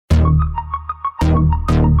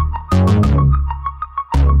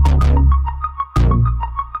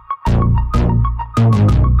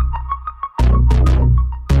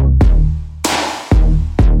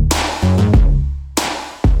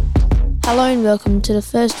and welcome to the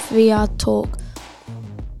first VR talk.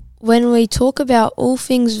 When we talk about all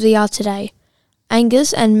things VR today,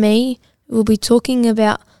 Angus and me will be talking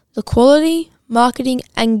about the quality, marketing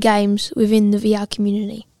and games within the VR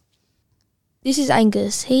community. This is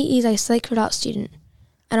Angus. He is a Sacred Heart student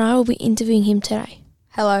and I will be interviewing him today.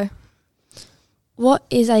 Hello. What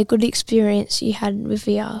is a good experience you had with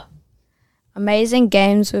VR? Amazing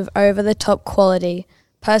games with over-the-top quality.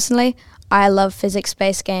 Personally, I love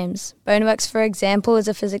physics-based games. Boneworks, for example, is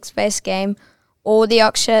a physics-based game. All the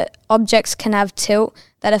objects can have tilt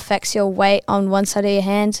that affects your weight on one side of your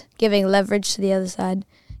hand, giving leverage to the other side.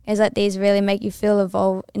 Games like these really make you feel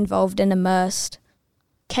involved and immersed.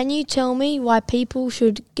 Can you tell me why people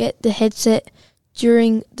should get the headset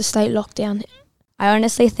during the state lockdown? I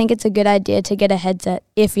honestly think it's a good idea to get a headset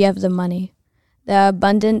if you have the money. There are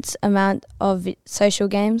abundant amount of social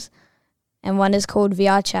games, and one is called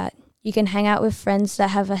VR Chat. You can hang out with friends that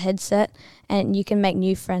have a headset and you can make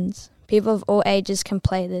new friends. People of all ages can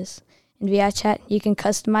play this. In VR Chat, you can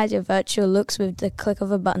customize your virtual looks with the click of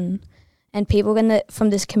a button. And people from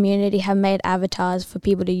this community have made avatars for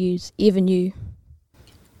people to use, even you.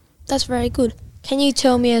 That's very good. Can you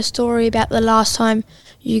tell me a story about the last time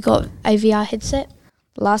you got a VR headset?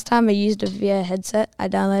 The last time I used a VR headset, I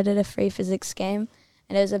downloaded a free physics game,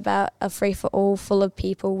 and it was about a free-for-all full of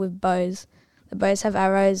people with bows. The bows have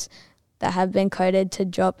arrows that have been coded to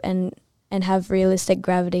drop and have realistic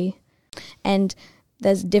gravity. And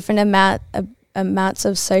there's different amounts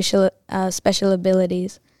of special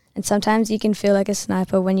abilities. And sometimes you can feel like a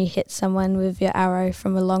sniper when you hit someone with your arrow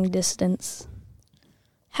from a long distance.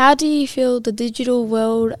 How do you feel the digital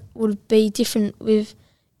world would be different if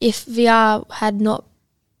VR had not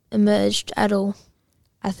emerged at all?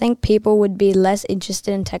 I think people would be less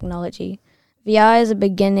interested in technology. VR is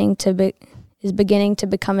beginning to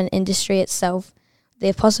become an industry itself.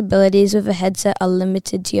 The possibilities with a headset are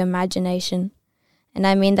limited to your imagination. And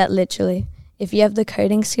I mean that literally. If you have the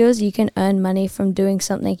coding skills, you can earn money from doing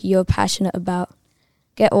something you're passionate about.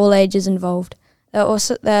 Get all ages involved. There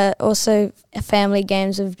are also family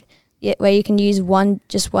games where you can use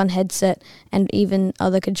just one headset and even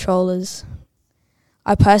other controllers.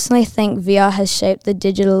 I personally think VR has shaped the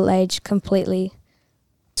digital age completely.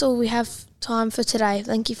 That's all we have time for today.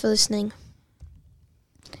 Thank you for listening.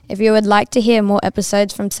 If you would like to hear more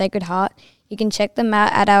episodes from Sacred Heart, you can check them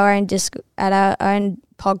out at our own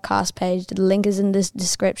podcast page. The link is in the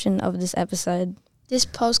description of this episode. This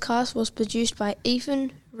podcast was produced by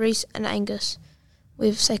Ethan, Reese and Angus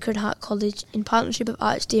with Sacred Heart College in partnership with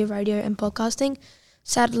ArchD Radio and Podcasting.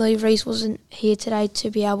 Sadly, Reese wasn't here today to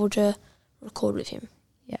be able to record with him.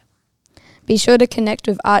 Yeah. Be sure to connect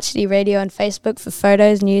with ArchD Radio on Facebook for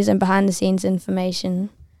photos, news and behind-the-scenes information.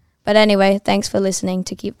 But anyway, thanks for listening.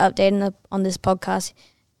 To keep updated on this podcast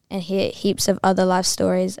and hear heaps of other life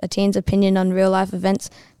stories, a teen's opinion on real-life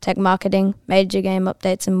events, tech marketing, major game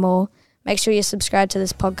updates and more, make sure you subscribe to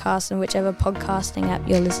this podcast in whichever podcasting app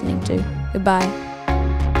you're listening to. Goodbye.